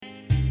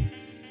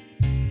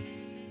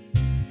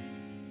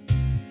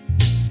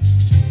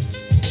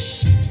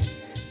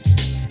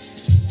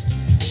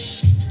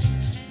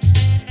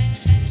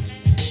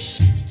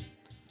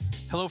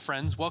Hello,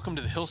 friends. Welcome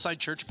to the Hillside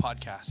Church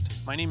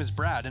podcast. My name is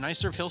Brad, and I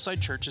serve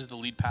Hillside Church as the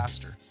lead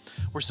pastor.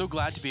 We're so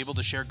glad to be able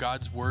to share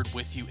God's word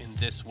with you in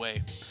this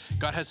way.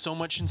 God has so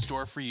much in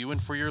store for you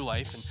and for your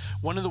life, and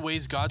one of the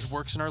ways God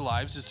works in our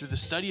lives is through the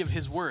study of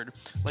His word,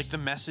 like the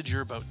message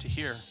you're about to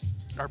hear.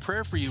 Our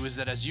prayer for you is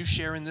that as you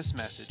share in this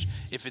message,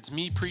 if it's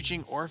me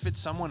preaching or if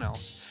it's someone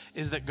else,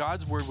 is that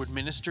God's word would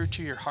minister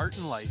to your heart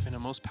and life in a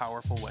most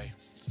powerful way.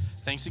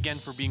 Thanks again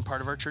for being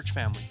part of our church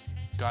family.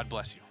 God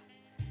bless you.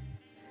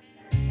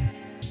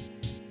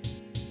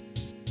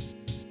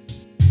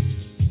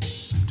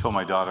 I told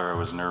my daughter I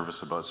was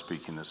nervous about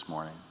speaking this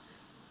morning.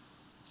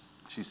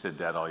 She said,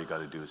 "Dad, all you got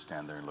to do is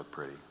stand there and look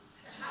pretty."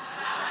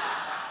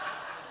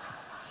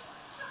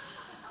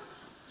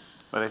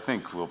 But I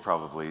think we'll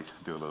probably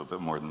do a little bit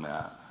more than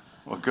that.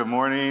 Well, good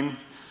morning.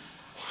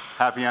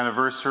 Happy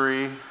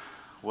anniversary.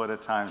 What a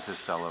time to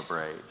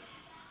celebrate.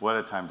 What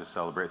a time to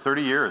celebrate.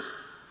 30 years.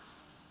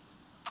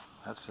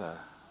 That's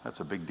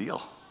a big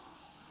deal.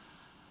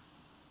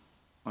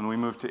 When we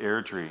moved to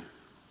Airdrie,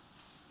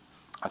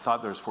 I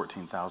thought there was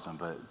 14,000,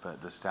 but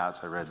the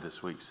stats I read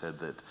this week said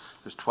that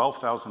there's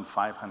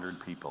 12,500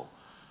 people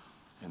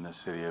in the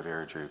city of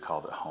Airdrie who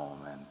called it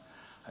home,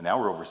 and now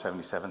we're over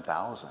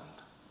 77,000. I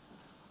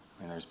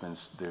mean, there's been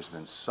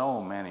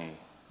so many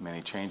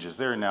changes.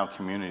 There are now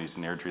communities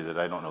in Airdrie that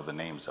I don't know the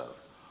names of.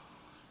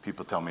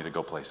 People tell me to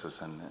go places,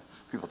 and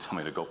people tell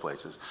me to go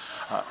places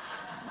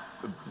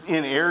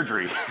in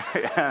Airdrie,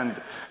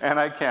 and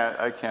I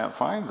can't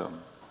find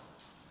them.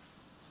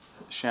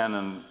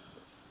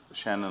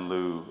 Shannon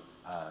Lou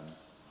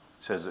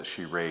says that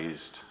she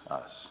raised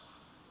us.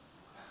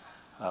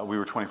 We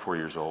were 24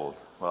 years old.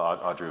 Well,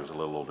 Audrey was a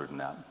little older than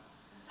that.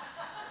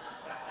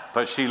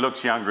 But she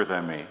looks younger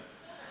than me.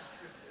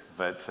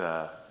 But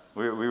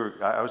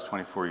I was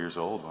 24 years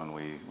old when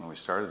we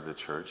started the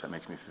church. That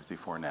makes me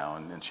 54 now.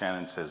 And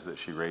Shannon says that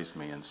she raised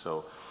me. And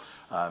so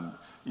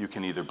you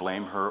can either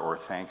blame her or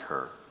thank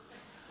her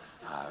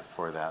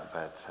for that.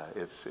 But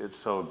it's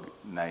so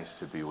nice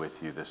to be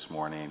with you this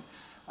morning.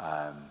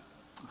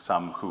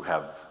 Some who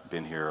have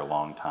been here a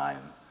long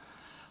time.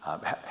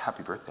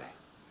 Happy birthday.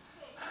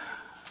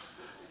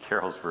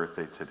 Carol's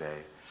birthday today.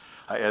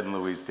 Ed and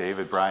Louise,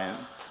 David, Brian.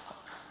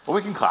 Well,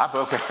 we can clap,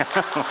 okay.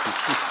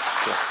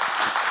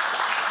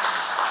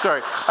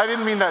 Sorry, I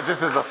didn't mean that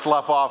just as a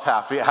slough off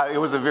happy. It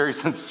was a very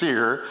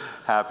sincere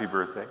happy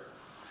birthday.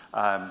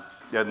 Ed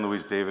and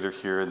Louise, David are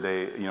here, and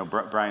they,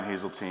 Brian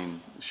Hazeltine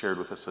shared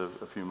with us a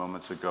few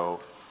moments ago.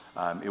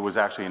 It was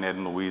actually in Ed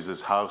and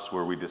Louise's house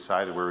where we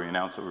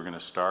announced that we were going to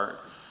start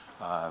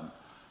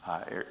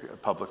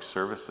public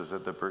services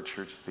at the Burt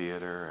Church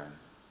Theater,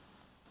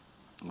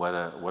 and what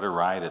a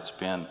ride it's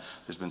been.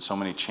 There's been so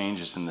many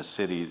changes in the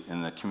city,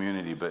 in the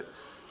community, but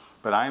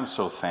I am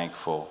so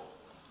thankful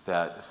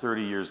that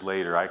 30 years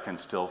later I can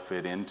still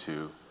fit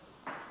into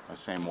my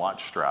same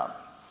watch strap.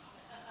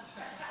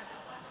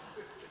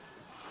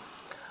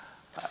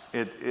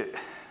 It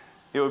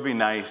would be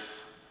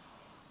nice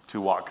to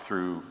walk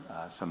through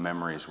some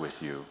memories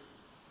with you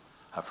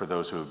for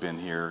those who have been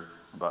here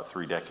about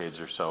 3 decades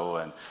or so,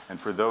 and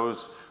for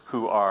those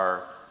who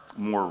are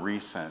more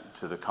recent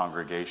to the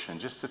congregation,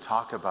 just to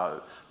talk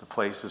about the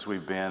places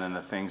we've been and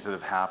the things that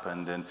have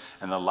happened and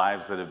the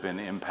lives that have been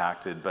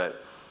impacted.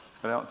 But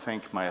I don't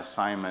think my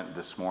assignment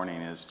this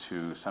morning is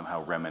to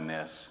somehow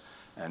reminisce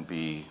and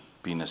be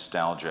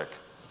nostalgic.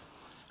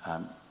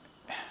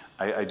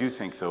 I do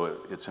think, though,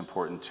 it's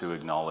important to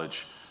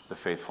acknowledge the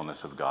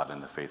faithfulness of God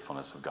and the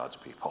faithfulness of God's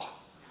people.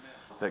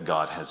 That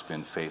God has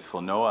been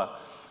faithful.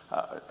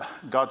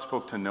 God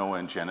spoke to Noah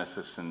in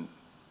Genesis, and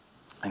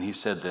he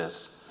said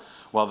this: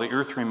 "While the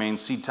earth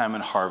remains, seed time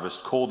and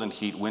harvest, cold and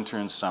heat, winter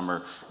and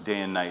summer,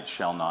 day and night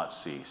shall not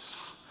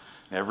cease.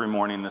 Every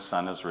morning the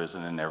sun has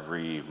risen, and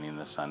every evening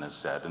the sun has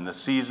set." And the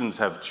seasons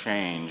have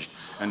changed,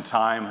 and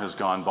time has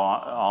gone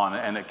on,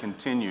 and it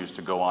continues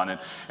to go on.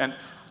 And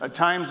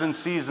times and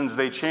seasons,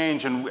 they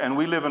change, and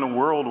we live in a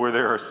world where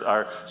there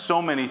are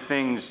so many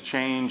things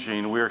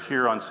changing. We're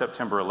here on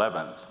September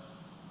 11th.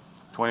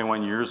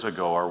 21 years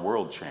ago, our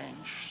world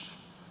changed.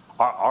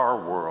 Our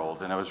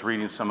world. And I was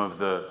reading some of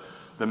the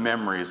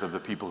memories of the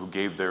people who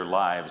gave their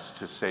lives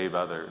to save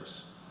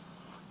others.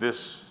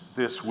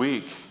 This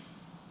week,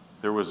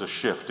 there was a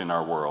shift in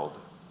our world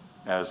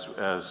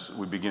as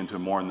we begin to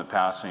mourn the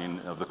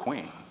passing of the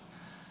Queen.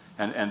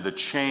 And the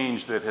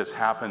change that has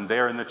happened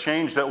there, and the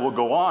change that will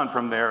go on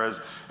from there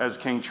as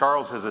King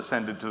Charles has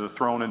ascended to the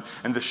throne,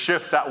 and the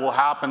shift that will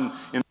happen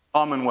in the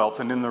Commonwealth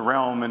and in the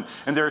realm. And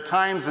there are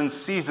times and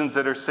seasons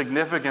that are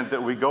significant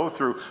that we go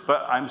through,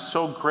 but I'm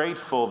so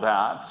grateful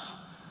that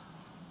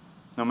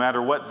no matter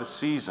what the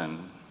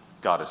season,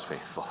 God is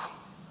faithful.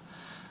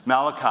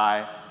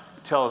 Malachi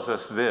tells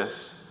us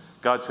this.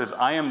 God says,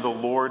 "I am the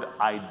Lord,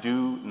 I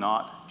do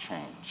not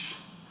change."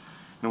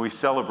 And we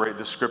celebrate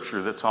the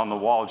scripture that's on the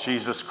wall.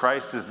 Jesus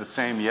Christ is the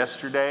same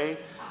yesterday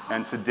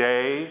and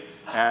today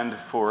and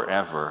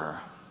forever.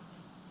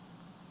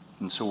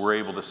 And so we're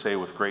able to say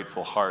with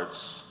grateful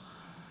hearts,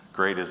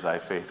 "Great is thy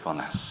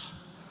faithfulness.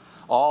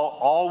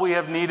 All we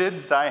have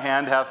needed, thy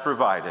hand hath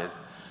provided.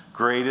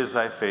 Great is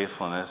thy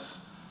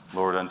faithfulness,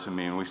 Lord, unto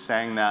me. And we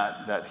sang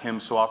that hymn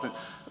so often.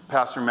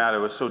 Pastor Matt, I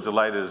was so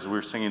delighted as we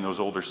were singing those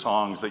older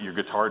songs that your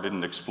guitar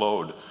didn't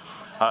explode.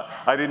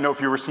 I didn't know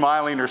if you were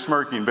smiling or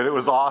smirking, but it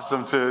was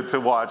awesome to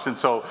watch. And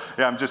so,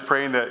 yeah, I'm just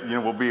praying that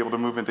we'll be able to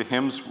move into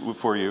hymns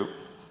for you.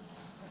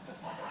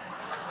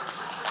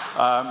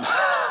 But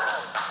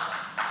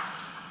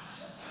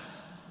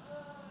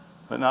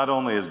not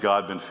only has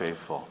God been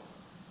faithful,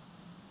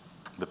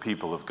 the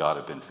people of God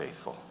have been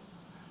faithful.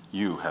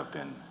 You have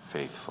been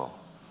faithful.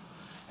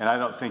 And I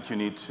don't think you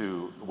need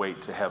to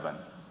wait to heaven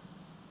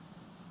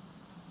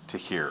to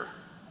hear,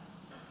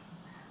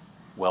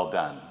 well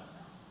done.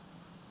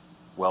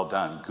 Well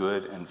done,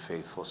 good and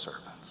faithful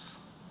servants.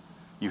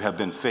 You have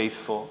been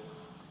faithful,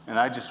 and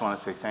I just want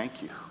to say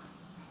thank you.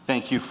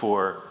 Thank you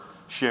for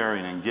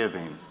sharing and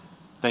giving.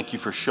 Thank you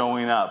for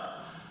showing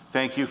up.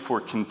 Thank you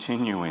for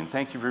continuing.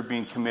 Thank you for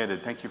being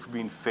committed. Thank you for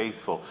being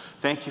faithful.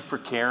 Thank you for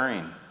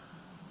caring.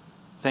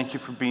 Thank you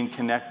for being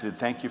connected.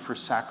 Thank you for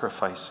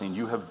sacrificing.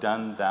 You have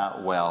done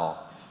that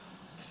well.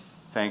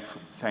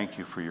 Thank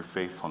you for your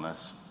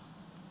faithfulness.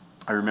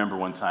 I remember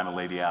one time a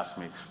lady asked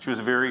me, she was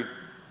a very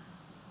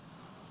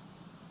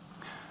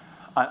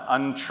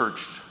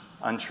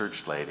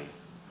unchurched lady.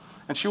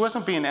 And she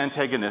wasn't being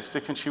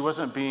antagonistic and she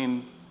wasn't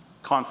being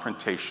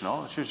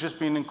confrontational. She was just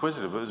being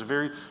inquisitive. It was a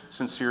very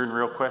sincere and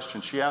real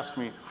question. She asked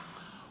me,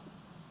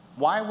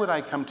 why would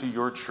I come to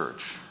your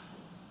church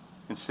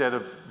instead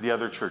of the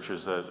other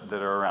churches that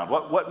are around?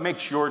 What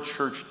makes your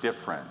church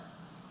different?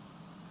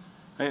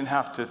 I didn't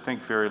have to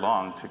think very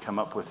long to come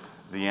up with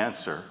the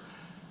answer.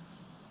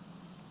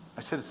 I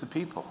said, it's the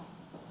people.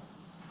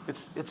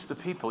 It's the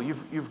people.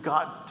 You've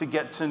got to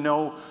get to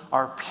know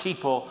our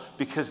people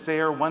because they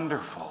are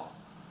wonderful.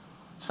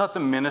 It's not the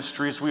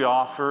ministries we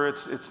offer.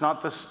 It's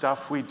not the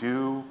stuff we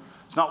do.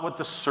 It's not what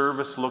the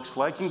service looks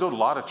like. You can go to a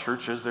lot of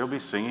churches. There'll be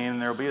singing,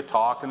 and there'll be a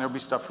talk, and there'll be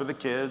stuff for the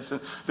kids.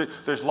 And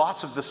there's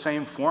lots of the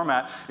same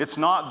format. It's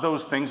not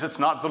those things. It's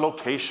not the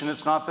location.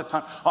 It's not the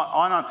time.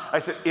 On. I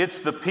said, it's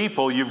the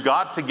people. You've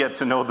got to get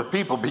to know the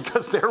people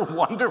because they're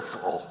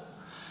wonderful.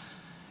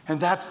 And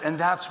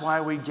that's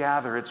why we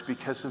gather. It's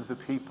because of the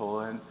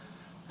people. And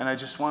I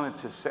just wanted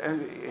to say,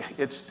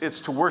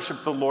 it's to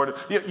worship the Lord.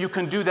 You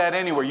can do that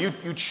anywhere.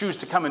 You choose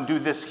to come and do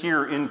this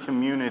here in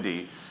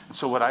community. And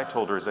so what I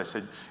told her is I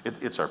said,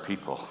 it's our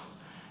people.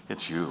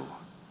 It's you.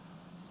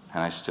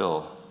 And I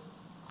still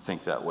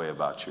think that way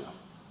about you.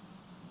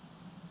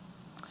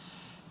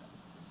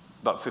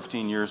 About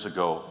 15 years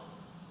ago,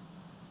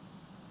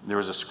 there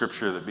was a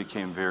scripture that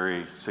became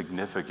very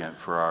significant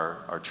for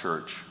our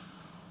church.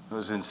 It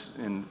was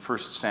in 1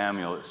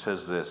 Samuel. It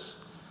says this.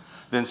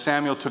 Then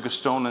Samuel took a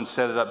stone and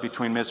set it up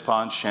between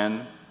Mizpah and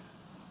Shen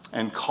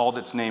and called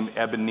its name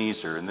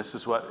Ebenezer. And this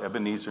is what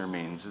Ebenezer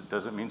means. It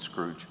doesn't mean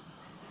Scrooge.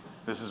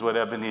 This is what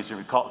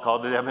Ebenezer,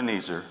 called it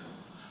Ebenezer.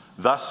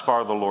 Thus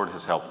far the Lord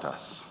has helped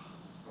us.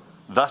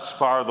 Thus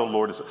far the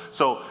Lord has.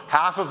 So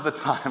half of the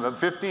time,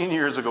 15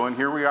 years ago, and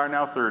here we are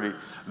now 30,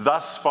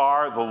 thus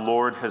far the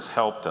Lord has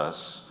helped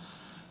us.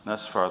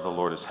 Thus far the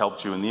Lord has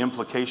helped you. And the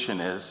implication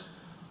is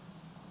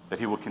that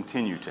he will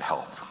continue to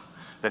help.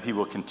 That he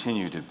will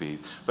continue to be.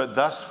 But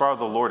thus far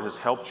the Lord has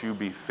helped you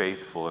be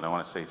faithful, and I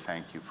want to say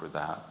thank you for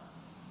that.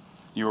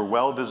 You are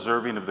well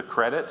deserving of the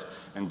credit,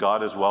 and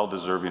God is well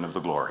deserving of the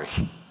glory.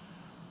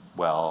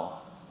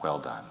 Well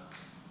done.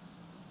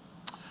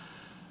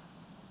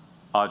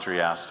 Audrey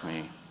asked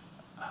me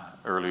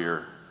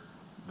earlier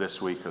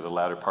this week, or the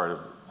latter part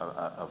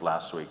of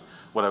last week,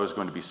 what I was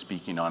going to be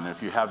speaking on. And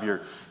if you have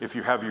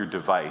your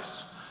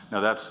device, now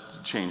that's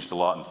changed a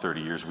lot in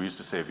 30 years. We used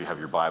to say if you have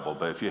your Bible,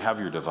 but if you have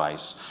your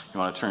device, you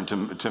want to turn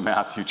to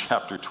Matthew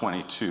chapter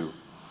 22.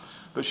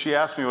 But she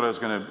asked me what I was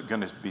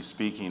going to be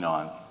speaking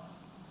on.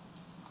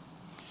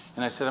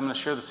 And I said, I'm going to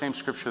share the same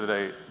scripture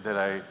that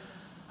I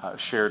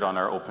shared on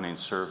our opening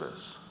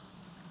service.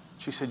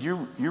 She said,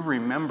 you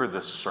remember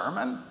the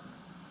sermon?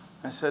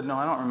 I said, no,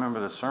 I don't remember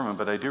the sermon,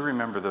 but I do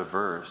remember the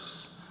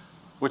verse,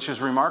 which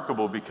is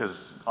remarkable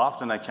because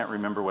often I can't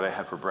remember what I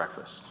had for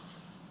breakfast.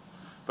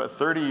 But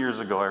 30 years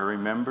ago, I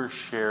remember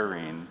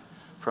sharing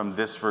from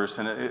this verse,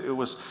 and it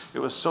was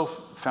so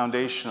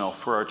foundational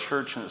for our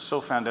church, and it's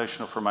so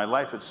foundational for my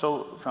life. It's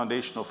so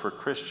foundational for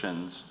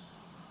Christians.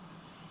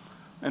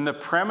 And the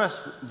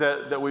premise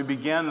that we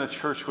began the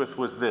church with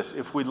was this: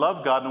 if we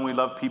love God and we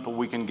love people,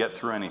 we can get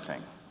through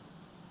anything.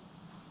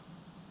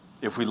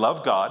 If we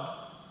love God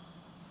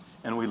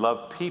and we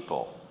love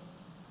people,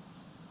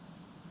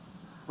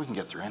 we can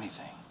get through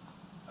anything.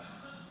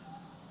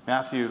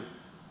 Matthew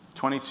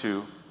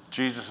 22.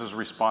 Jesus is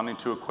responding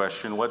to a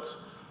question, what's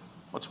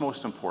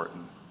most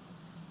important?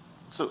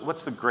 So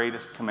what's the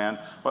greatest command?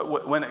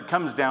 When it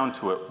comes down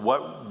to it,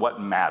 what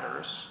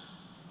matters?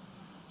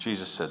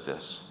 Jesus said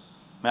this.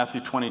 Matthew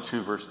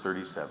 22, verse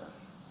 37.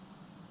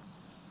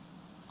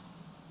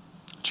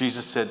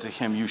 Jesus said to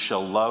him, you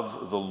shall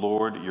love the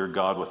Lord your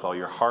God with all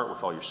your heart,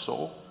 with all your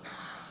soul,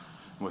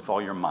 and with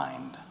all your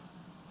mind.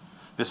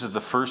 This is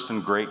the first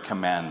and great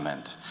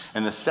commandment.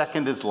 And the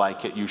second is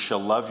like it. You shall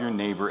love your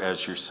neighbor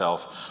as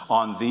yourself.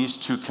 On these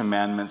two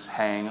commandments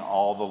hang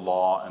all the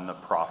law and the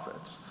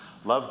prophets.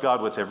 Love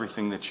God with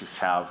everything that you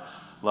have.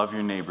 Love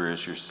your neighbor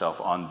as yourself.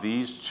 On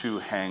these two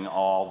hang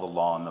all the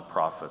law and the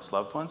prophets.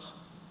 Loved ones,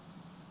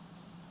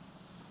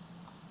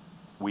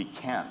 we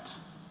can't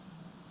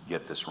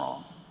get this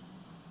wrong.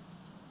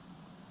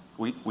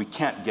 We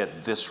can't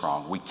get this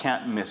wrong. We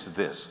can't miss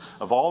this.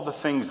 Of all the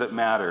things that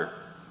matter,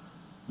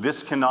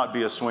 this cannot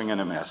be a swing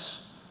and a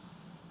miss.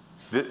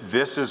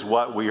 This is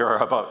what we are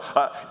about.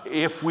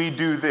 If we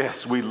do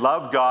this, we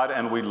love God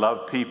and we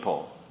love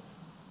people.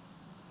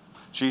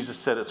 Jesus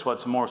said it's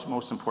what's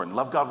most important.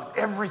 Love God with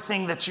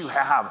everything that you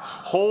have.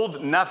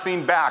 Hold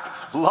nothing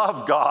back.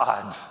 Love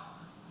God.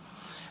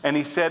 And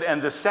he said,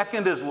 and the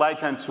second is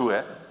like unto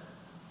it.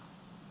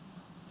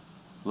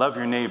 Love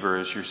your neighbor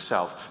as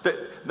yourself.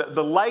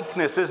 The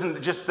likeness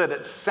isn't just that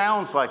it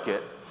sounds like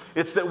it.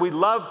 It's that we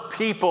love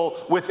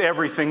people with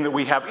everything that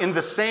we have. In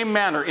the same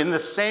manner, in the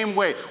same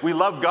way. We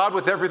love God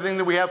with everything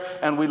that we have,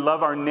 and we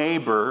love our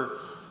neighbor.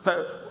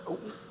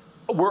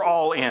 We're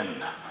all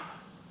in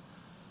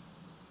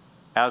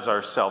as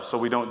ourselves. So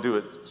we don't do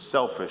it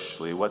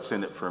selfishly, what's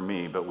in it for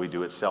me, but we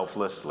do it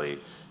selflessly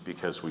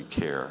because we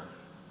care.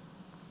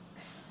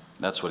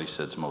 That's what he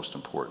said is most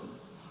important.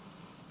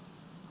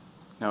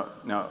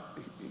 Now,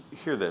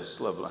 hear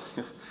this, loved one.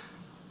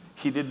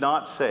 He did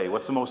not say,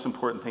 what's the most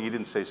important thing? He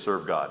didn't say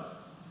serve God.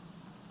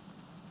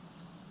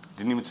 He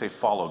didn't even say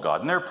follow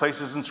God. And there are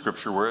places in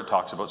Scripture where it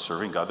talks about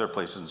serving God. There are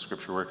places in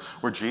Scripture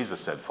where Jesus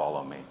said,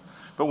 follow me.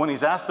 But when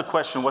he's asked the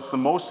question, what's the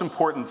most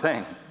important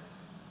thing?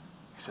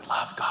 He said,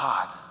 love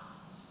God.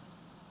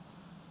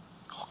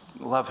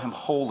 Love him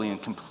wholly and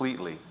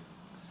completely.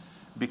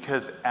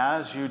 Because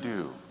as you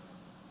do,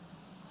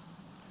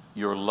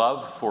 your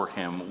love for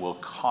him will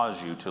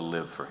cause you to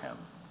live for him.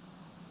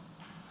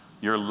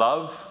 Your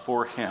love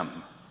for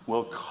him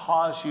will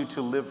cause you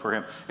to live for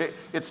him.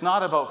 It's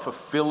not about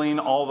fulfilling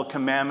all the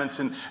commandments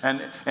and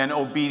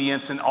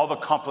obedience and all the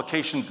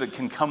complications that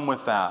can come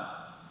with that.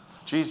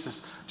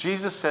 Jesus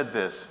said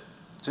this.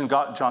 It's in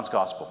John's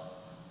Gospel.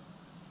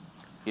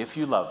 If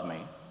you love me,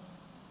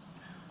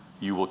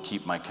 you will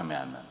keep my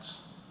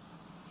commandments.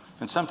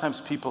 And sometimes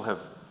people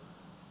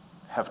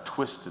have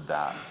twisted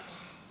that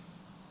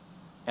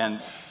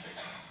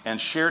and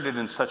shared it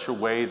in such a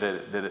way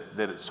that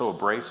it's so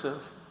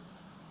abrasive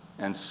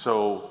and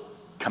so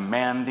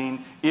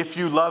commanding. If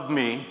you love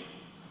me,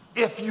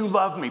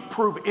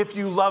 prove if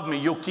you love me,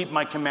 you'll keep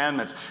my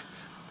commandments.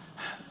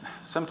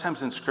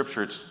 Sometimes in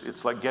Scripture,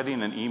 it's like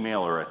getting an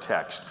email or a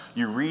text.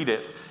 You read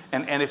it,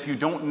 and if you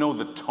don't know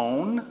the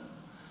tone,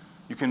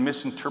 you can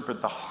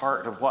misinterpret the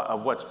heart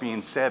of what's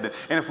being said.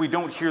 And if we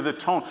don't hear the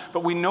tone,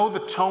 but we know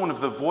the tone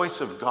of the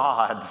voice of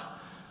God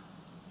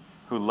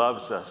who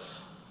loves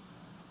us,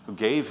 who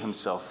gave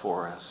himself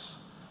for us.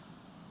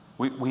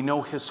 We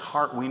know his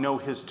heart, we know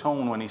his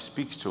tone when he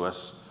speaks to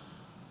us.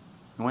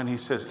 And when he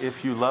says,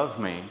 if you love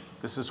me,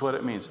 this is what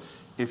it means.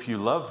 If you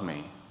love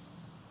me,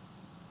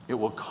 it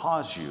will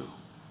cause you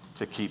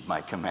to keep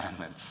my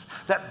commandments.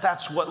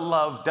 That's what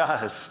love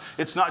does.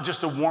 It's not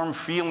just a warm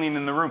feeling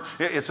in the room.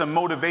 It's a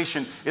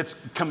motivation.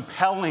 It's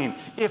compelling.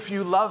 If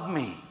you love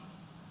me,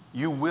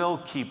 you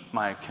will keep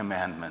my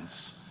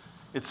commandments.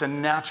 It's a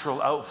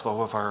natural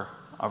outflow of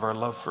our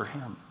love for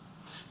him.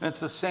 And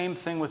it's the same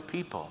thing with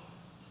people.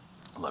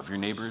 Love your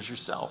neighbor as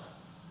yourself.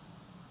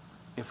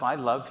 If I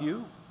love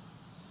you,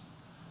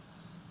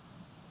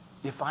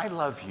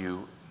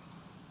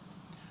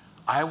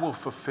 I will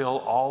fulfill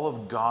all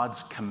of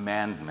God's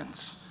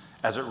commandments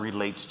as it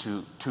relates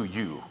to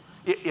you.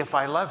 If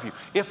I love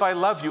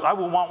you, I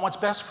will want what's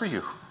best for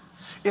you.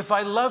 If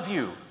I love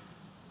you,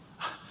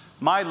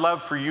 my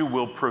love for you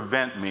will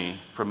prevent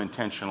me from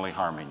intentionally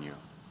harming you.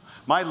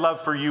 My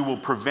love for you will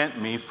prevent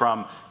me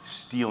from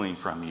stealing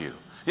from you.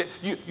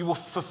 You will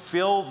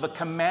fulfill the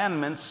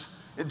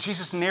commandments.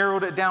 Jesus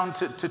narrowed it down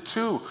to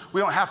two. We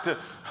don't have to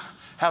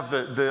have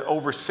the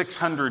over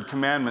 600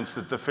 commandments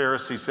that the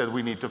Pharisees said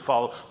we need to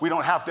follow. We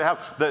don't have to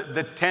have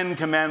the 10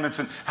 commandments.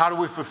 And how do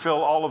we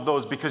fulfill all of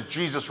those? Because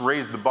Jesus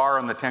raised the bar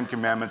on the 10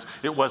 commandments.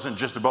 It wasn't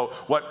just about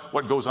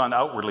what goes on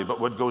outwardly, but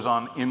what goes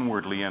on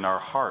inwardly in our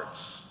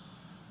hearts.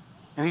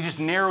 And he just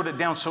narrowed it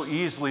down so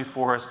easily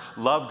for us.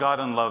 Love God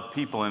and love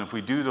people. And if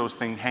we do those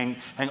things, hang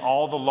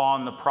all the law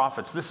and the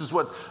prophets. This is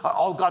what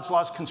all God's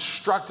law is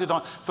constructed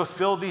on.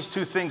 Fulfill these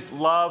two things.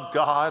 Love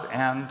God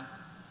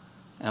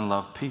and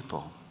love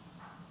people.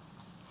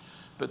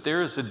 But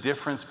there is a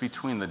difference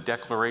between the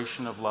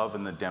declaration of love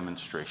and the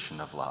demonstration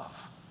of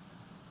love.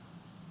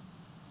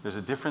 There's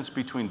a difference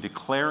between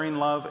declaring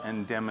love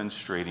and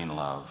demonstrating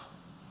love.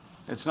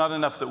 It's not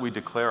enough that we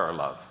declare our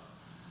love.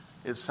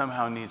 It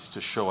somehow needs to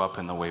show up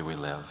in the way we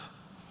live.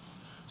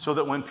 So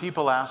that when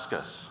people ask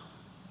us,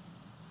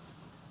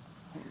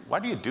 why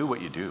do you do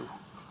what you do?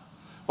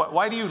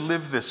 Why do you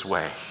live this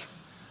way?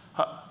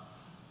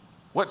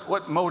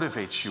 What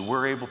motivates you?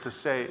 We're able to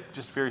say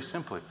just very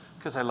simply,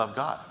 because I love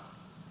God.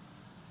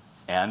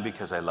 And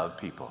because I love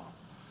people.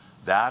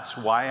 That's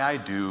why I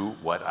do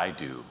what I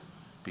do.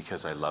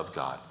 because I love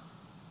God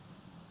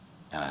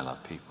and I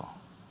love people.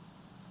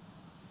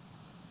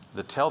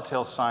 The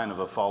telltale sign of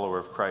a follower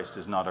of Christ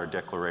is not our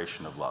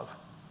declaration of love.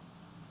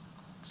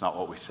 It's not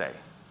what we say.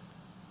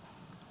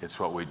 It's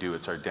what we do.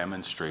 It's our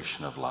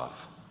demonstration of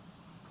love.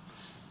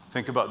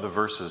 Think about the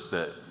verses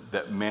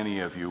that many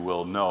of you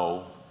will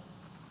know.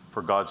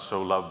 For God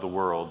so loved the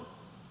world,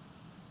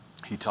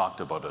 he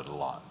talked about it a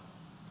lot.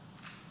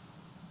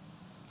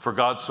 For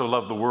God so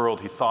loved the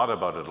world, he thought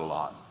about it a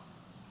lot.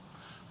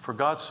 For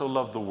God so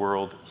loved the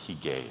world, he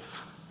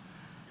gave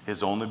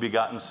his only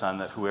begotten Son,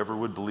 that whoever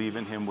would believe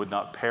in him would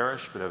not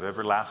perish, but have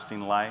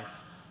everlasting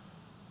life.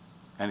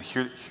 And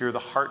hear the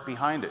heart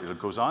behind it. It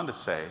goes on to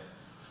say,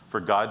 for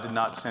God did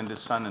not send his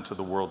Son into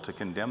the world to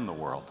condemn the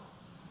world,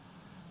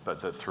 but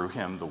that through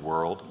him the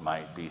world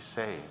might be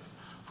saved.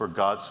 For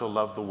God so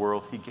loved the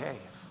world, he gave.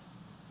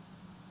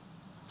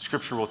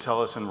 Scripture will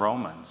tell us in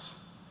Romans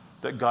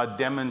that God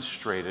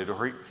demonstrated,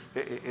 or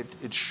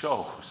it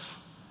shows,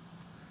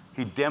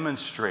 he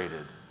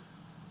demonstrated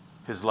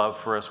his love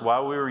for us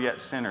while we were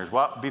yet sinners.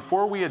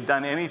 Before we had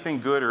done anything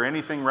good or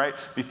anything right,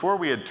 before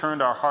we had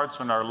turned our hearts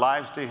and our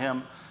lives to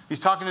him, he's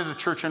talking to the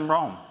church in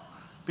Rome.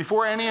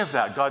 Before any of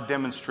that, God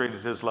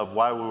demonstrated his love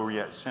while we were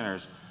yet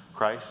sinners.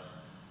 Christ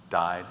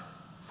died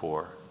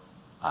for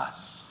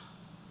us.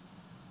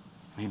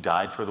 He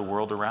died for the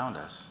world around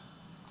us.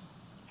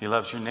 He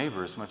loves your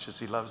neighbor as much as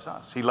he loves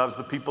us. He loves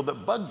the people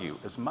that bug you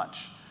as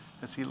much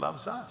as he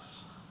loves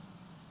us.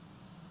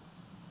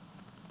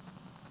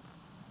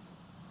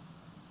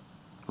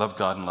 Love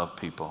God and love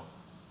people.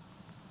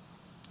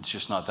 It's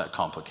just not that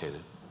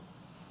complicated.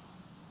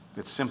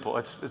 It's simple.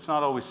 It's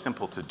not always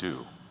simple to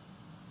do,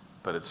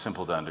 but it's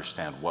simple to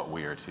understand what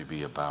we are to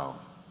be about.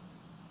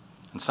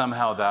 And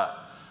somehow that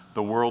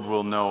the world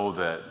will know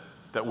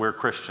that we're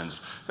Christians.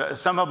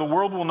 Somehow the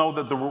world will know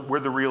that we're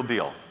the real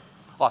deal.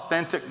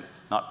 Authentic,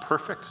 not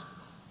perfect.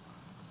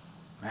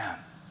 Man,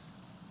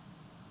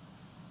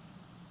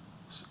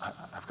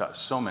 I've got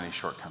so many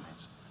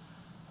shortcomings.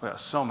 I've got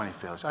so many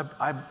failures.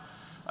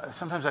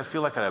 Sometimes I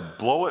feel like I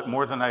blow it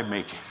more than I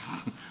make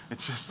it.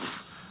 It's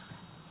just...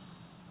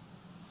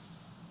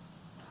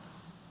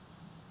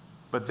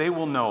 But they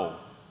will know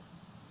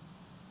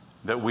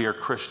that we are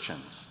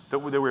Christians, that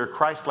we are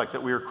Christ-like,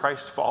 that we are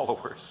Christ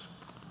followers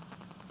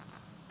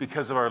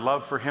because of our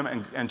love for him.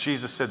 And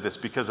Jesus said this,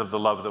 because of the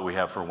love that we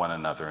have for one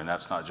another. And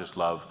that's not just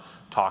love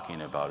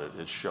talking about it,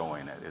 it's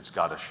showing it. It's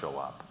got to show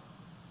up.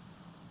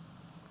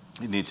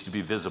 It needs to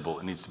be visible,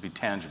 it needs to be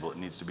tangible, it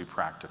needs to be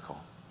practical.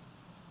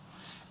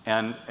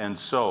 And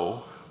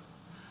so,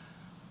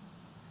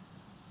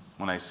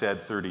 when I said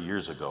 30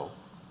 years ago,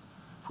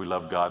 if we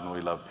love God and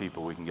we love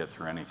people, we can get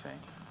through anything.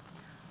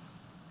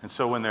 And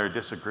so when there are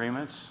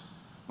disagreements,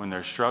 when there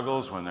are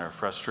struggles, when there are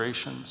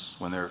frustrations,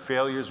 when there are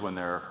failures, when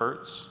there are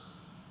hurts,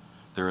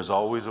 there is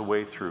always a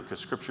way through. Because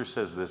Scripture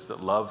says this,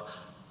 that love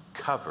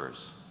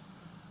covers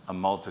a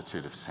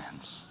multitude of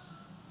sins.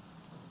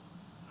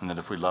 And that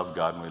if we love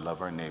God and we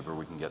love our neighbor,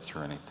 we can get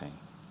through anything.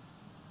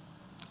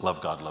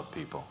 Love God, love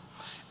people.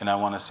 And I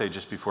want to say,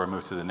 just before I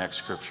move to the next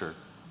scripture,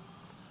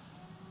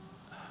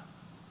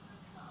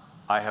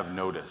 I have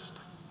noticed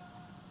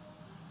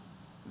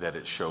that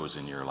it shows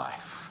in your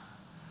life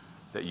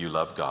that you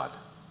love God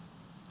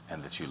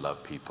and that you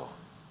love people.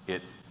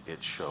 It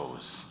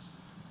shows.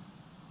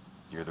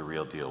 You're the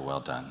real deal. Well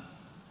done.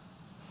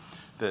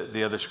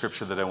 The other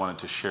scripture that I wanted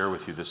to share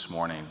with you this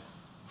morning.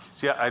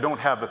 See, I don't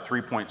have a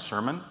 3-point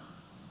sermon,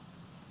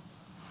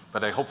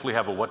 but I hopefully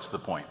have a what's the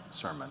point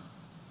sermon.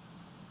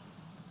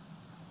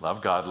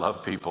 Love God,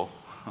 love people,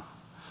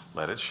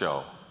 let it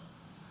show.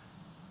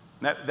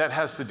 That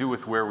has to do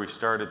with where we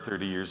started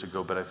 30 years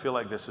ago, but I feel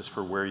like this is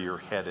for where you're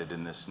headed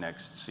in this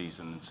next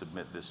season, and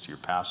submit this to your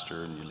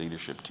pastor and your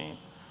leadership team.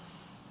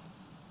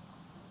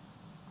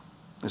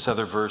 This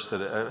other verse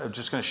that I'm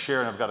just going to share,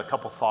 and I've got a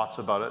couple thoughts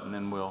about it, and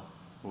then we'll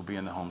be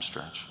in the home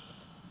stretch.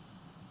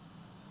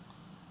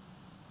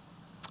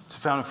 It's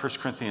found in 1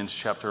 Corinthians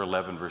chapter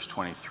 11, verse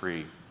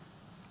 23.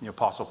 The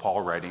Apostle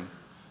Paul writing.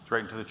 He's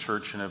writing to the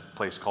church in a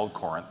place called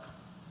Corinth.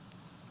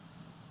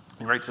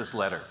 He writes this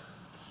letter.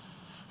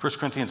 1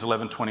 Corinthians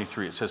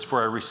 11:23, it says,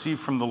 "For I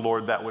received from the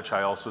Lord that which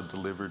I also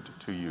delivered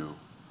to you."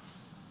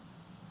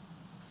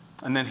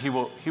 And then he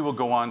will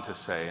go on to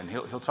say, and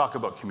he'll talk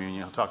about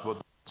communion, he'll talk about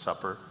the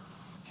supper,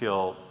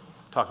 he'll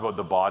talk about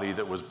the body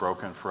that was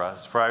broken for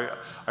us. For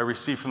I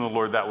received from the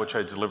Lord that which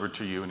I delivered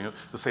to you. And he'll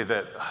say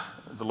that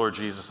the Lord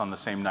Jesus, on the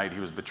same night he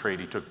was betrayed,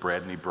 he took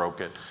bread and he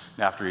broke it.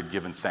 And after he had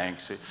given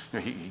thanks,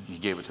 he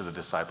gave it to the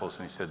disciples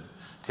and he said,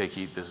 "Take,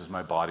 eat, this is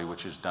my body,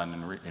 which is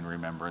done in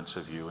remembrance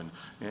of you." And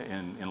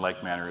in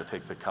like manner, he'll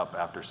take the cup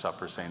after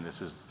supper, saying, "This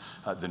is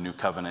the new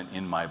covenant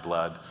in my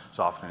blood. As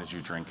often as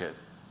you drink it,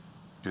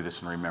 do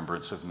this in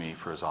remembrance of me.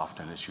 For as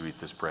often as you eat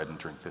this bread and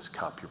drink this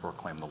cup, you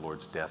proclaim the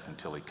Lord's death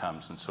until he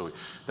comes." And so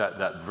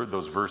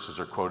those verses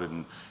are quoted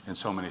in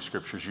so many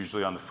scriptures,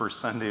 usually on the first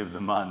Sunday of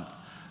the month.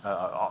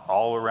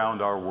 All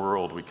around our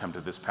world, we come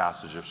to this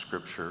passage of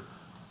scripture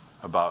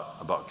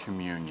about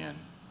communion.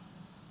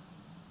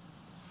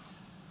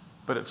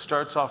 But it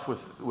starts off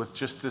with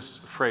just this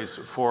phrase,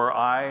 for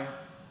I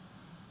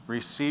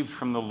received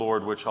from the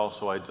Lord, which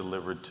also I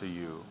delivered to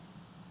you.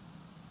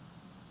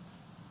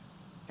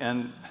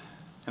 And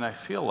I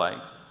feel like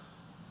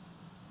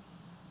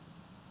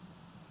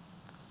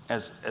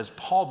as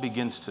Paul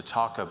begins to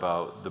talk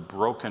about the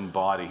broken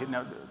body,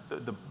 now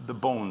the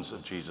bones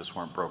of Jesus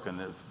weren't broken,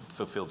 it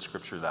fulfilled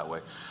Scripture that way,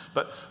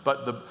 but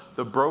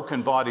the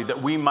broken body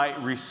that we might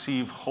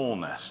receive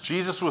wholeness.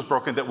 Jesus was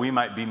broken that we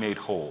might be made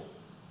whole.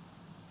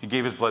 He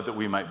gave his blood that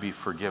we might be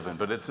forgiven.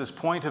 But it's this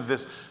point of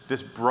this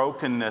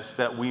brokenness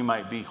that we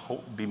might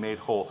be made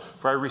whole.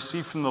 For I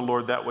received from the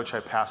Lord that which I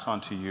pass on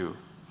to you.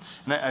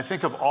 And I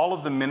think of all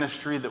of the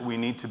ministry that we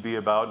need to be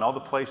about and all the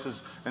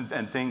places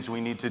and things we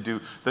need to do.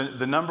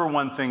 The number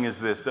one thing is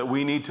this, that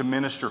we need to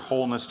minister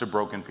wholeness to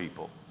broken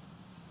people.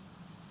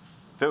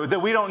 That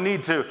we don't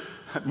need to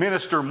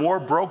minister more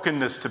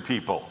brokenness to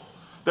people.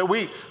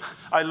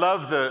 I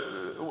love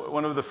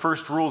one of the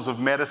first rules of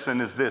medicine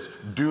is this,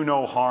 do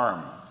no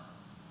harm.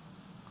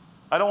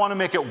 I don't want to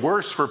make it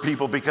worse for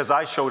people because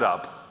I showed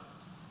up.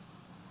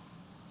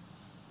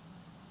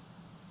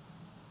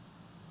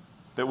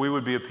 That we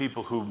would be a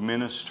people who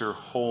minister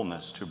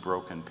wholeness to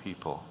broken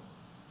people.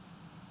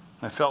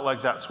 I felt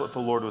like that's what the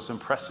Lord was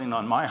impressing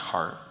on my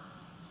heart.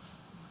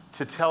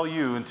 To tell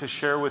you and to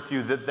share with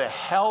you that the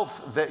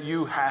health that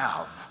you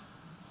have,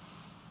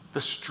 the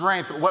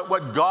strength,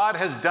 what God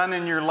has done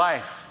in your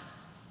life,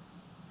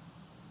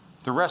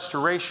 the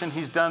restoration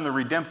he's done, the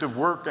redemptive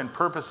work and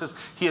purposes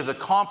he has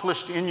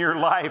accomplished in your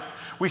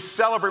life. We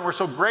celebrate, we're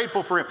so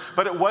grateful for him.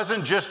 But it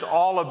wasn't just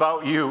all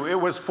about you. It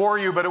was for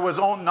you, but it was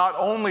not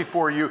only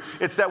for you.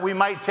 It's that we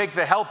might take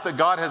the health that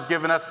God has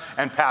given us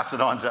and pass it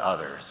on to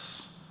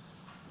others.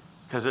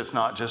 Because it's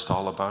not just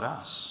all about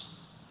us.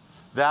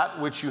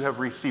 That which you have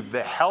received,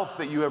 the health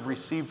that you have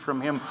received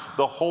from him,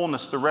 the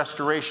wholeness, the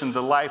restoration,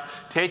 the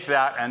life, take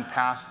that and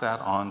pass that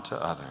on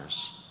to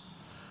others.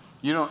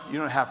 You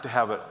don't have to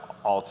have it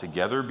all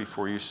together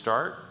before you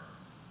start.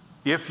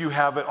 If you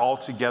have it all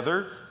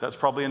together, that's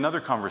probably another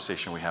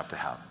conversation we have to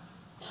have.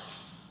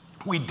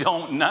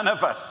 None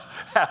of us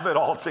have it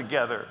all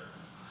together.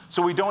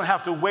 So we don't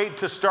have to wait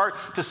to start,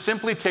 to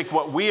simply take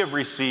what we have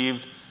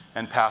received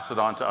and pass it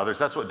on to others.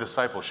 That's what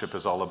discipleship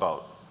is all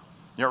about.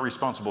 You're not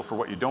responsible for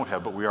what you don't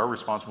have, but we are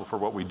responsible for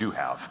what we do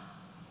have.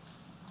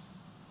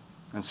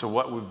 And so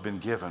what we've been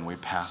given, we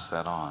pass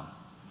that on.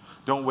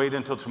 Don't wait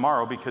until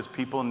tomorrow because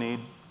people need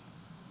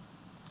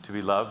to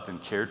be loved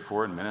and cared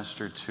for and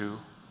ministered to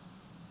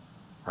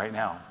right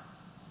now,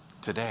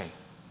 today.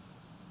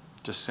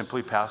 Just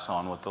simply pass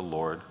on what the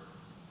Lord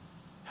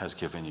has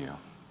given you.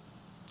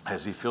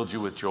 Has he filled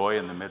you with joy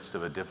in the midst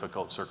of a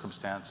difficult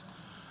circumstance?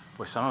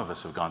 Boy, some of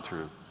us have gone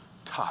through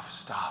tough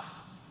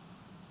stuff.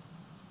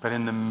 But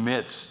in the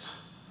midst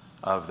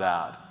of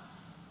that,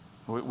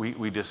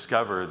 we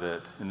discover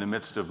that in the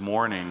midst of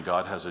mourning,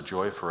 God has a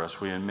joy for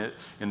us.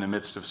 In the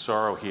midst of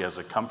sorrow, he has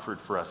a comfort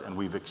for us, and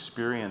we've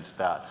experienced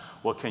that.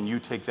 Well, can you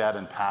take that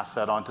and pass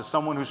that on to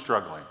someone who's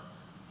struggling,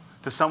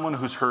 to someone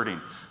who's hurting,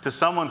 to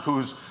someone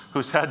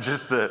who's had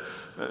just the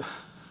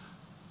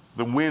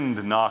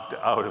wind knocked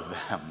out of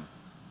them?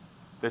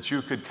 That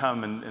you could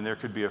come and there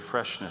could be a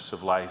freshness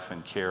of life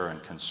and care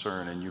and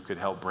concern, and you could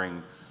help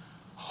bring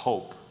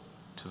hope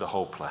to the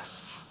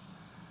hopeless,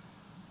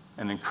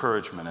 and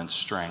encouragement and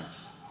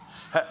strength.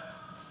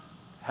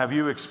 Have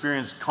you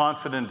experienced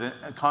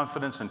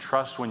confidence and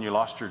trust when you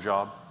lost your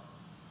job?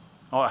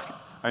 Oh,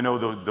 I know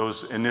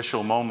those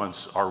initial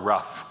moments are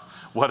rough.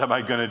 What am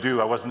I going to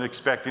do? I wasn't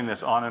expecting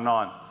this, on and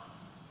on.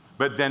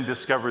 But then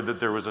discovered that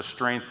there was a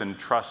strength and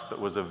trust that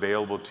was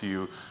available to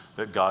you,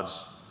 that God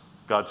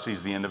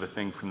sees the end of a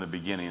thing from the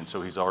beginning, and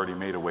so he's already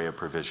made a way of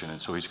provision, and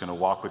so he's going to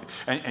walk with you.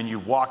 And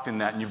you've walked in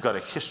that, and you've got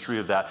a history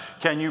of that.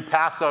 Can you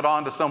pass that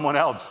on to someone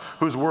else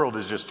whose world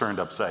is just turned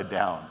upside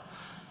down?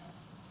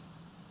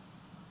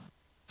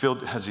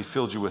 Has he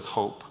filled you with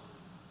hope?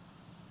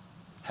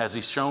 Has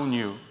he shown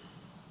you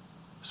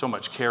so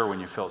much care when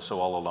you felt so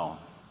all alone?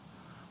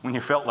 When you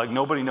felt like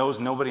nobody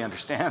knows, nobody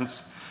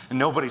understands, and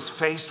nobody's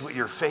faced what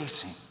you're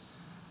facing?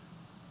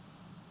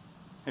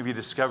 Have you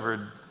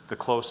discovered the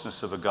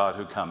closeness of a God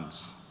who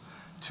comes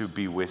to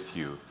be with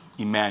you?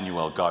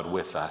 Emmanuel, God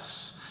with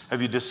us.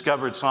 Have you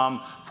discovered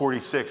Psalm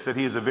 46, that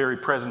he is a very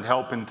present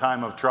help in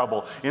time of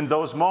trouble? In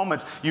those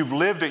moments, you've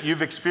lived it,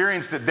 you've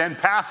experienced it, then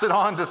pass it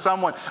on to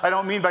someone. I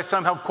don't mean by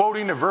somehow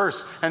quoting a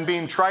verse and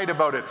being trite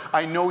about it.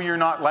 I know you're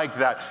not like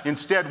that.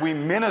 Instead, we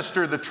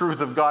minister the truth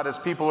of God as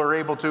people are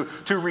able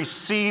to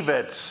receive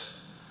it.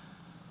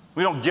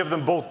 We don't give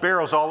them both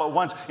barrels all at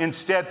once.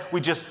 Instead,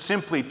 we just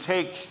simply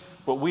take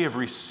what we have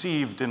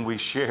received and we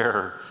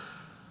share.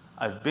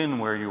 I've been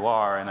where you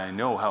are, and I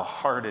know how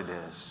hard it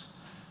is.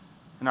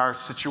 And our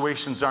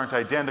situations aren't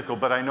identical,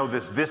 but I know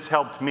this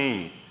helped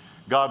me.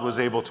 God was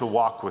able to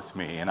walk with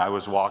me, and I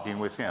was walking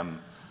with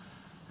him.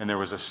 And there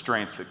was a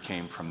strength that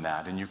came from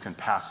that, and you can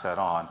pass that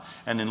on.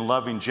 And in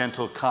loving,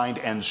 gentle, kind,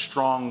 and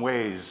strong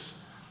ways,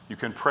 you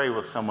can pray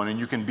with someone, and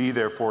you can be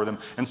there for them.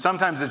 And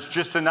sometimes it's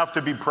just enough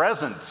to be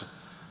present.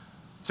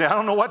 Say, I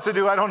don't know what to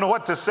do, I don't know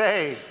what to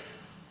say.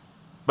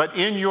 But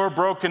in your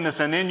brokenness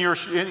and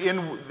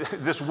in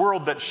this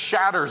world that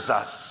shatters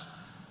us,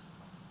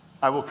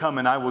 I will come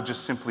and I will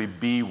just simply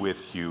be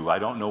with you. I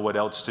don't know what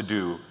else to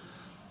do.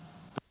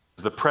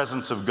 The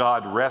presence of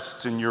God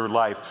rests in your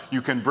life.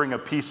 You can bring a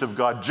peace of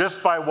God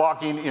just by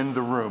walking in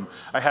the room.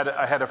 I had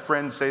a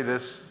friend say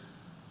this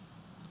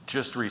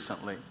just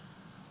recently.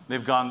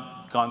 They've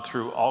gone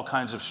through all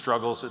kinds of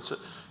struggles.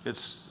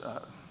 It's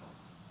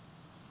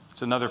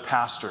another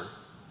pastor.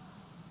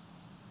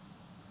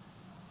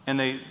 And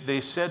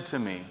they said to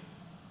me,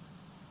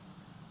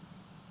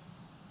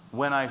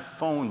 when I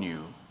phone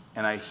you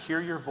and I hear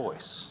your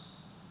voice,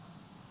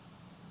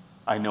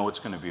 I know it's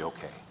going to be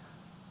okay.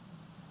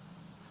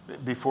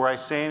 Before I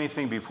say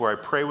anything, before I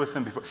pray with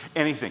them, before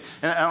anything.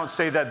 And I don't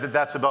say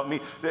that's about me.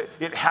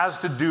 It has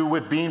to do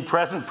with being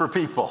present for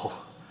people.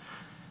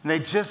 And they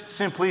just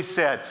simply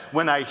said,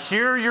 when I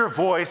hear your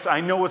voice,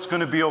 I know it's going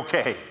to be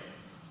okay.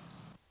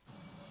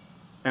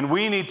 And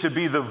we need to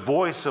be the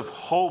voice of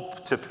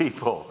hope to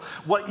people.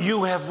 What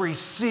you have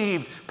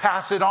received,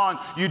 pass it on.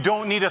 You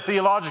don't need a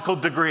theological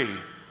degree.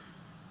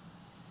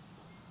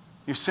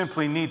 You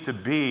simply need to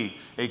be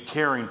a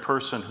caring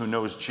person who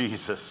knows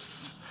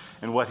Jesus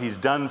and what he's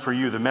done for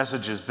you. The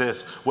message is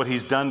this: what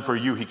he's done for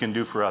you, he can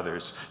do for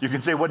others. You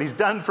can say, what he's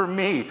done for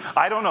me,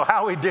 I don't know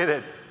how he did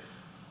it,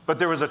 but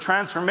there was a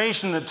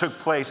transformation that took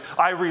place.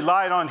 I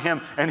relied on him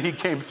and he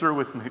came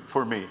through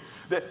for me.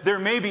 There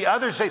may be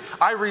others say,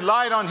 I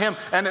relied on him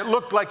and it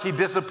looked like he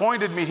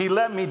disappointed me. He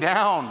let me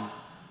down.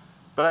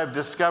 But I've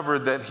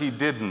discovered that he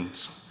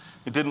didn't.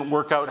 It didn't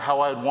work out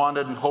how I'd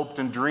wanted and hoped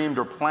and dreamed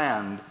or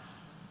planned,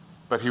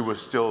 but he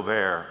was still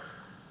there.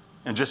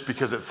 And just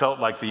because it felt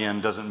like the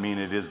end doesn't mean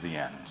it is the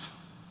end.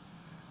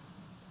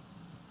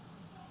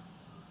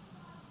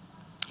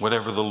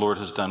 Whatever the Lord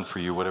has done for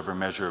you, whatever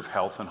measure of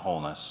health and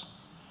wholeness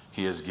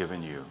he has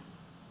given you,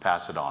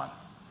 pass it on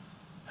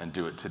and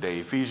do it today.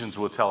 Ephesians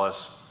will tell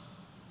us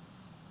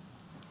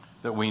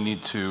that we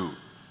need to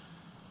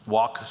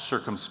walk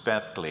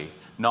circumspectly,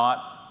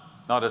 not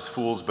as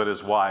fools, but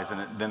as wise.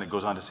 And then it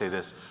goes on to say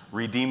this: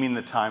 redeeming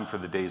the time, for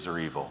the days are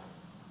evil.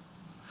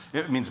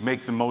 It means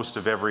make the most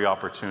of every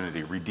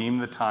opportunity. Redeem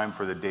the time,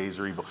 for the days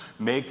are evil.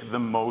 Make the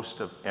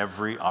most of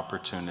every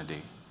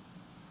opportunity.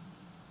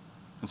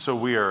 And so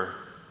we are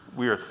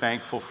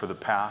thankful for the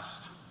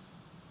past.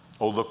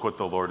 Oh, look what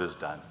the Lord has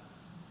done.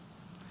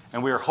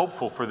 And we are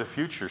hopeful for the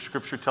future.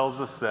 Scripture tells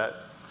us that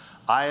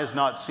eye has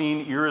not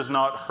seen, ear has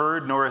not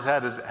heard, nor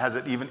has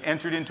it even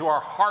entered into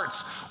our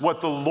hearts what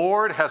the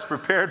Lord has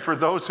prepared for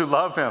those who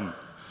love him.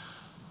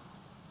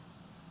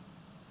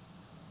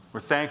 We're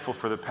thankful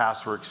for the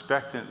past. We're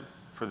expectant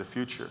for the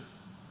future.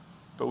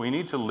 But we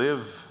need to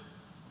live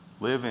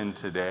in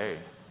today.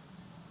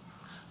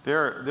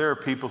 There are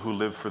people who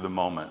live for the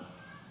moment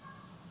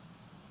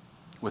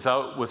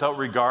without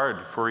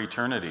regard for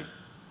eternity.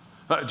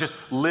 Just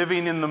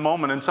living in the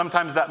moment. And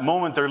sometimes that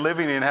moment they're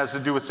living in has to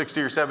do with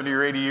 60 or 70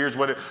 or 80 years,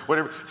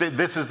 whatever. Say,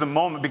 this is the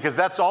moment, because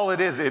that's all it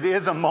is. It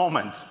is a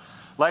moment.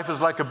 Life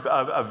is like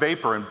a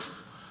vapor and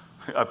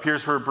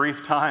appears for a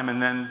brief time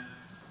and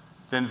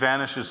then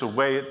vanishes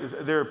away.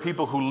 There are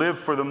people who live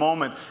for the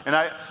moment. And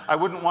I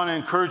wouldn't want to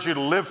encourage you to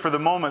live for the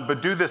moment,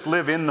 but do this: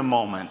 live in the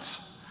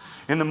moments.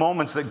 In the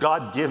moments that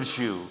God gives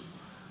you,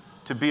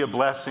 to be a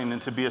blessing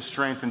and to be a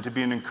strength and to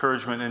be an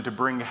encouragement and to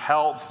bring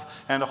health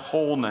and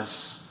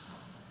wholeness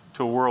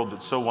to a world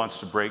that so wants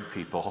to break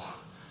people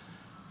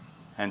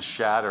and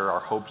shatter our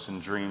hopes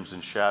and dreams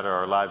and shatter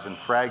our lives and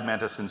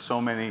fragment us in so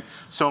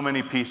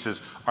many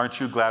pieces. Aren't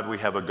you glad we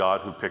have a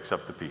God who picks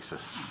up the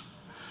pieces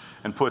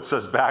and puts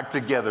us back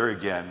together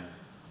again?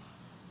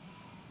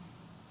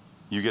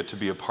 You get to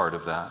be a part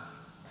of that.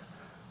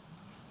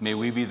 May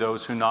we be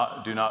those who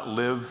do not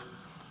live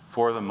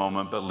for the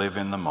moment, but live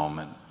in the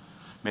moment,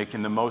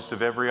 making the most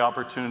of every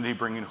opportunity,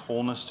 bringing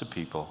wholeness to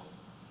people.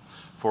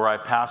 For I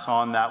pass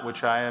on that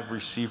which I have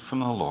received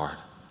from the Lord,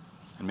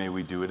 and may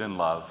we do it in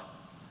love,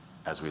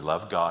 as we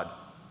love God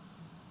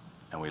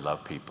and we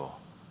love people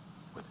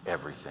with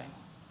everything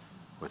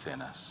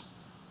within us.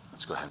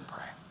 Let's go ahead and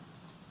pray.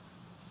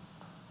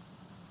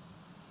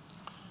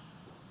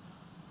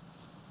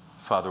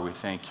 Father, we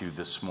thank you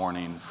this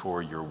morning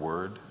for your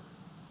word.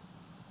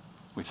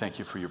 We thank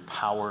you for your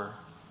power.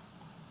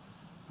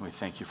 And we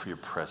thank you for your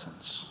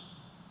presence.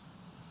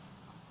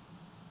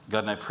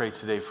 God, and I pray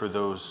today for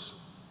those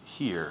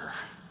here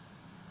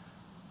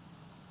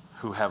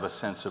who have a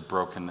sense of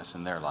brokenness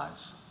in their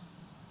lives,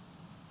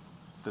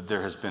 that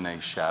there has been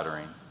a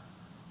shattering.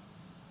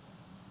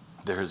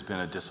 There has been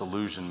a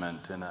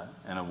disillusionment and a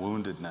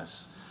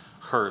woundedness,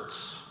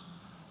 hurts,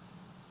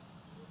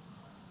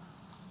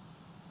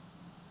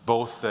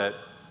 both that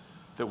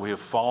we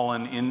have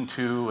fallen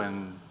into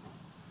and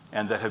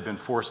that have been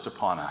forced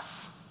upon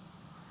us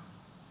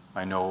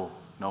by no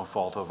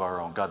fault of our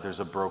own. God, there's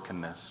a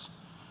brokenness.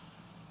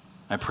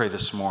 I pray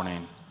this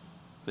morning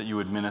that you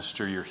would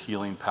minister your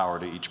healing power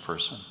to each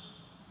person,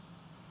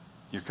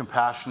 your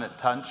compassionate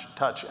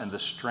touch and the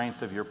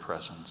strength of your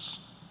presence.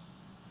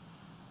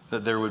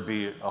 that there would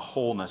be a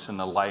wholeness in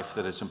the life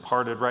that is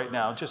imparted right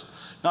now, just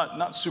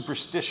not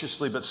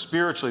superstitiously, but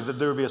spiritually, that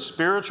there would be a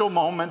spiritual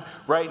moment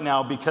right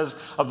now because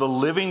of the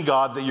living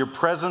God, that your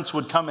presence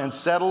would come and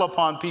settle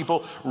upon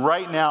people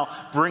right now,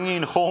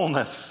 bringing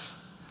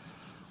wholeness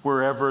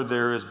wherever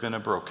there has been a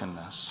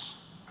brokenness.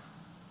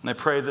 And I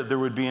pray that there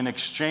would be an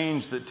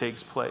exchange that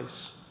takes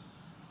place.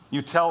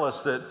 You tell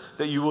us that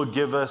you will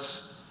give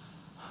us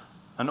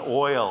an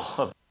oil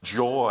of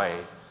joy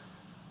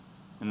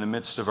in the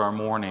midst of our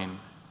mourning.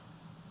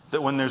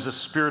 That when there's a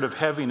spirit of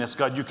heaviness,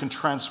 God, you can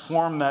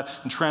transform that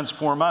and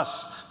transform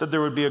us. That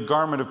there would be a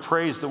garment of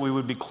praise that we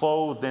would be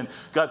clothed in.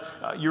 God,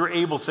 you're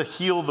able to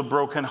heal the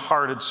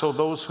brokenhearted. So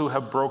those who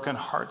have broken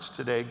hearts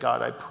today,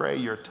 God, I pray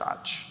your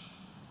touch.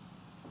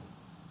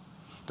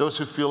 Those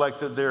who feel like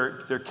that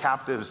they're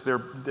captives,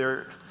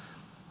 they're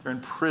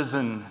in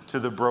prison to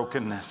the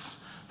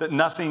brokenness, that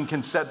nothing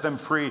can set them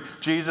free.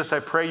 Jesus, I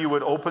pray you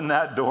would open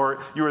that door.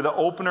 You are the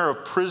opener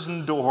of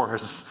prison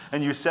doors,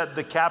 and you set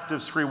the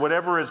captives free.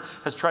 Whatever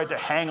has tried to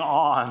hang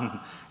on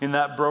in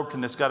that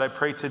brokenness, God, I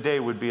pray today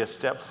would be a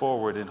step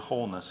forward in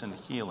wholeness and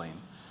healing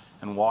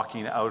and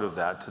walking out of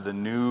that to the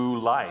new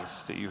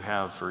life that you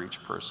have for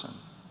each person.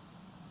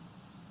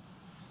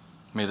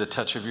 May the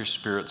touch of your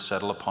Spirit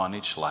settle upon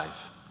each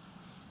life,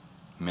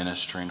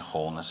 ministering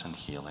wholeness and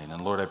healing.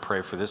 And Lord, I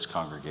pray for this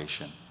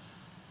congregation,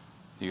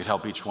 that you'd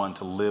help each one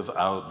to live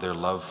out their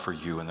love for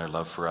you and their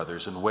love for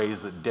others in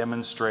ways that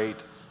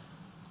demonstrate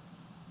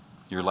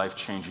your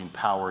life-changing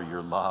power,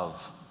 your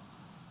love,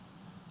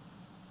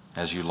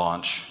 as you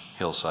launch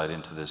Hillside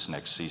into this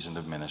next season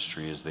of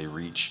ministry, as they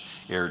reach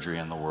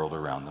Airdrie and the world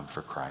around them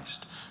for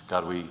Christ.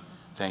 God, we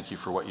thank you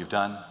for what you've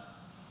done.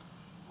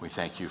 We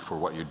thank you for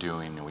what you're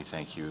doing, and we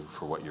thank you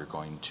for what you're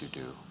going to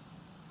do.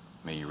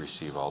 May you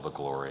receive all the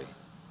glory.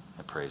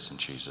 I praise in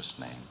Jesus'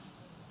 name.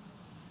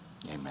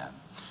 Amen.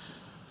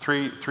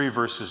 Three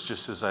verses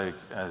just as I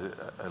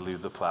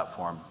leave the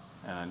platform,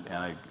 and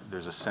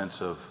there's a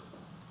sense of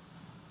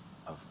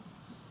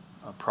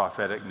a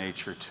prophetic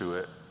nature to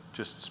it,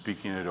 just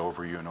speaking it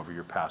over you and over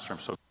your pastor. I'm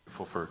so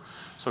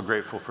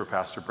grateful for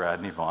Pastor Brad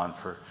and Yvonne,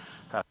 for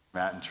Pastor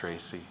Matt and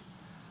Tracy,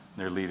 and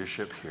their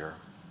leadership here.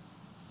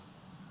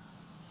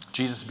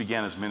 Jesus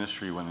began his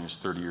ministry when he was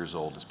 30 years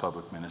old, his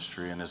public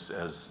ministry, and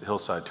as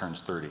Hillside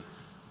turns 30.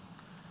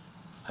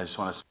 I just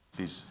want to say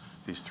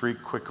these three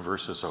quick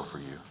verses over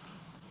you.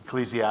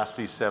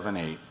 Ecclesiastes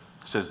 7:8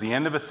 says, the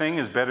end of a thing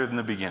is better than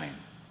the beginning.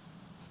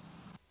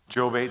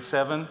 Job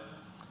 8:7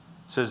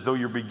 says, though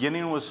your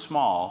beginning was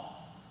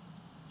small,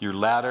 your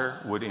latter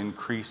would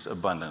increase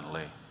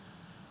abundantly.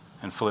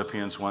 And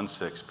Philippians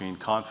 1:6, being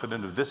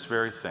confident of this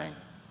very thing,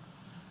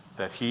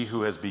 that he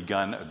who has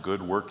begun a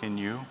good work in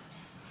you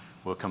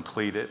will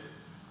complete it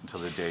until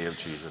the day of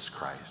Jesus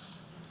Christ.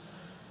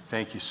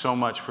 Thank you so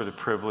much for the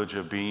privilege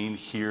of being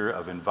here,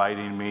 of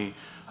inviting me,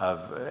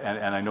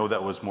 and I know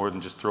that was more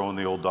than just throwing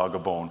the old dog a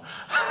bone,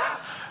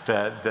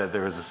 that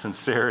there was a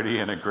sincerity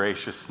and a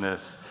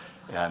graciousness,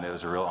 and it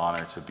was a real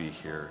honor to be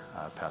here.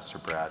 Pastor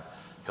Brad,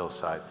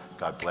 Hillside,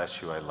 God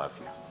bless you, I love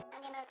you.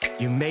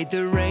 You made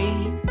the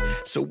rain,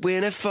 so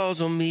when it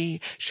falls on me,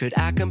 should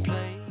I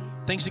complain?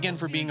 Thanks again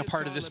for being a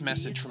part of this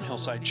message from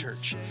Hillside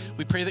Church.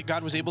 We pray that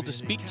God was able to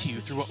speak to you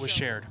through what was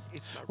shared.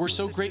 We're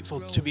so grateful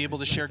to be able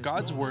to share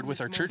God's word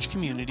with our church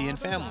community and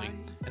family,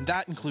 and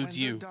that includes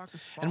you.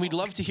 And we'd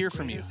love to hear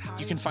from you.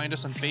 You can find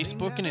us on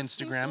Facebook and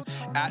Instagram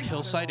at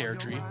Hillside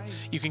Airdrie.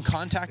 You can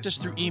contact us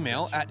through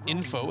email at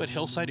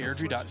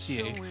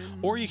info@hillsideairdrie.ca,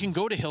 or you can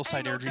go to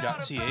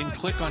hillsideairdrie.ca and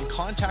click on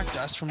Contact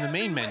Us from the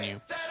main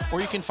menu. Or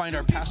you can find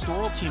our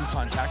pastoral team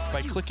contact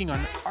by clicking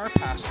on Our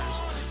Pastors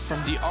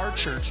from the Our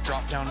Church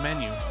drop-down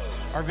menu.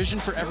 Our vision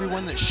for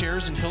everyone that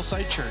shares in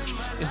Hillside Church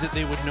is that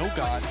they would know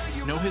God,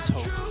 know His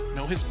hope,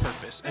 know His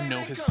purpose, and know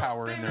His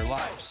power in their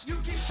lives.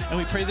 And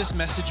we pray this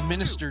message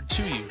ministered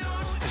to you.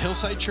 At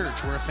Hillside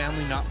Church, we're a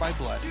family not by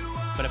blood,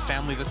 but a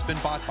family that's been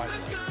bought by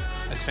blood.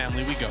 As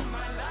family we go.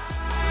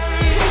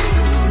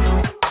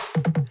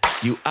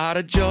 You are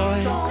the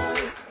joy,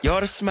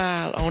 you're the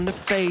smile on the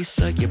face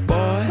of your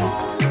boy.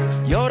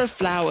 You're the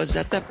flowers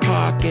at the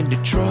park in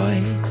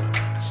Detroit.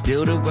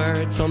 Still the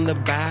words on the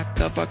back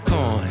of our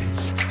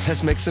coins.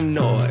 Let's make some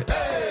noise.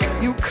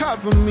 You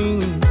cover me,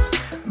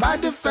 my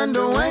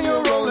defender, when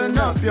you're rolling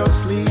up your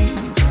sleeve.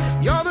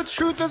 You're the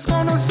truth that's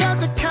gonna set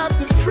the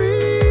captive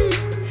free.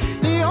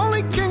 The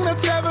only king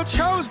that's ever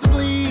chose to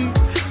bleed.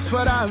 That's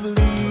what I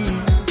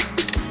believe.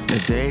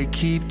 That they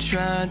keep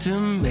trying to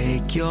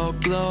make your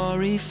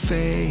glory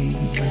fade,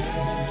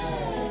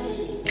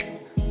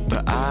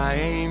 but I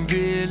ain't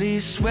really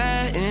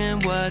sweating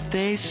what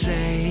they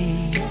say.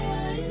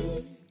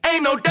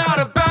 Ain't no doubt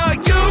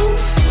about you.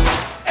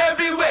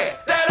 Everywhere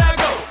that I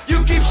go, you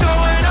keep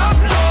showing up,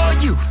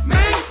 Lord. You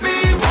make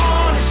me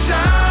wanna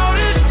shout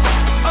it.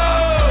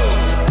 Oh,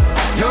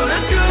 you're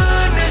the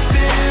goodness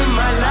in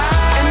my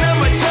life. And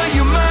I'ma tell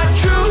you my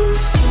truth.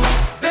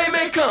 They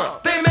may come,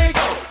 they may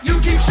go. You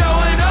keep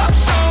showing up,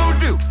 so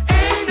do.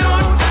 Ain't no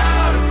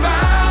doubt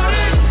about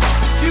it.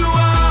 You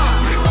are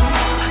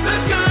the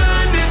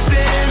goodness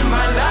in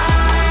my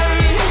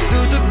life.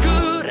 Through the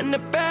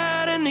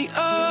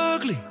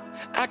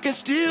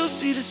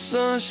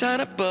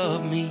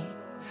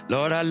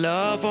Lord, I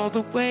love all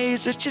the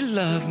ways that you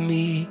love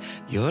me.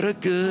 You're the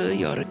good,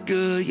 you're the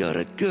good, you're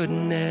the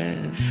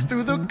goodness.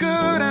 Through the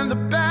good and the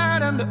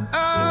bad and the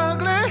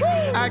ugly,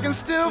 I can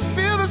still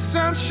feel the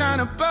sunshine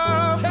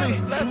above me.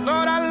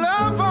 Lord, I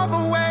love all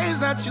the ways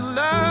that you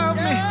love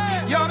me.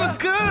 You're the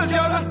good,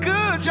 you're the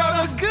good, you're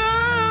the good.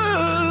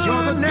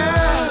 You're the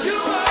good,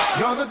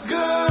 you're the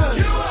good,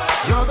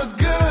 you're the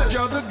good,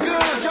 you're the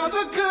good, you're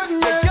the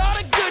goodness.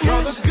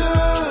 You're the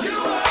good,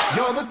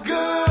 you're the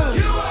good,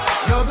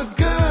 you're the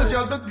good,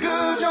 you're the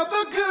good, you're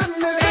the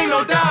goodness. Ain't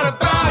no doubt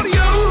about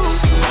you.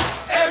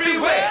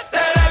 Everywhere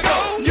that I go,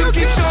 you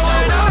keep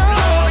showing up,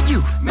 Lord. You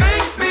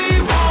make me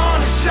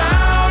wanna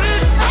shout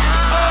it.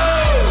 Oh,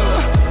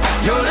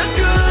 you're the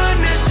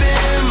goodness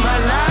in my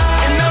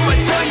life, and I'ma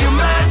tell you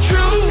my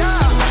truth.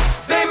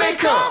 They may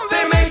come,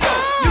 they may go.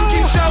 You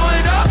keep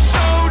showing up,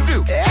 so do.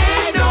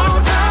 Ain't no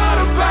doubt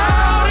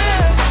about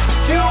it.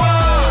 You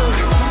are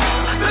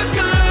the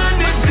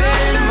goodness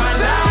in my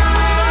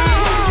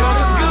life. You're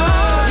the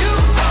good,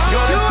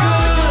 you're the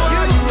good,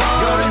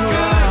 you're the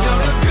good, you're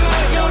the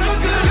good, you're the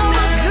good, you're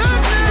the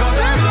goodness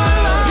in my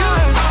life.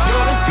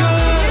 You're the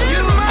good,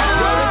 you're the good,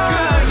 you're the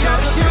good,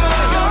 you're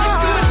the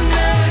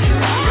goodness.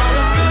 You're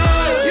the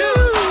good,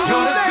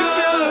 you're the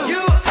good,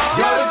 you're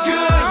the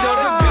good, you're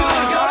the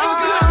good, you're the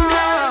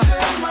goodness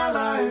in my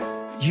life.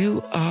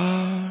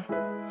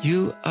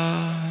 You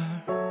are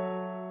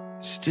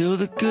still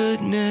the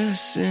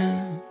goodness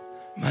in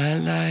my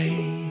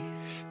life.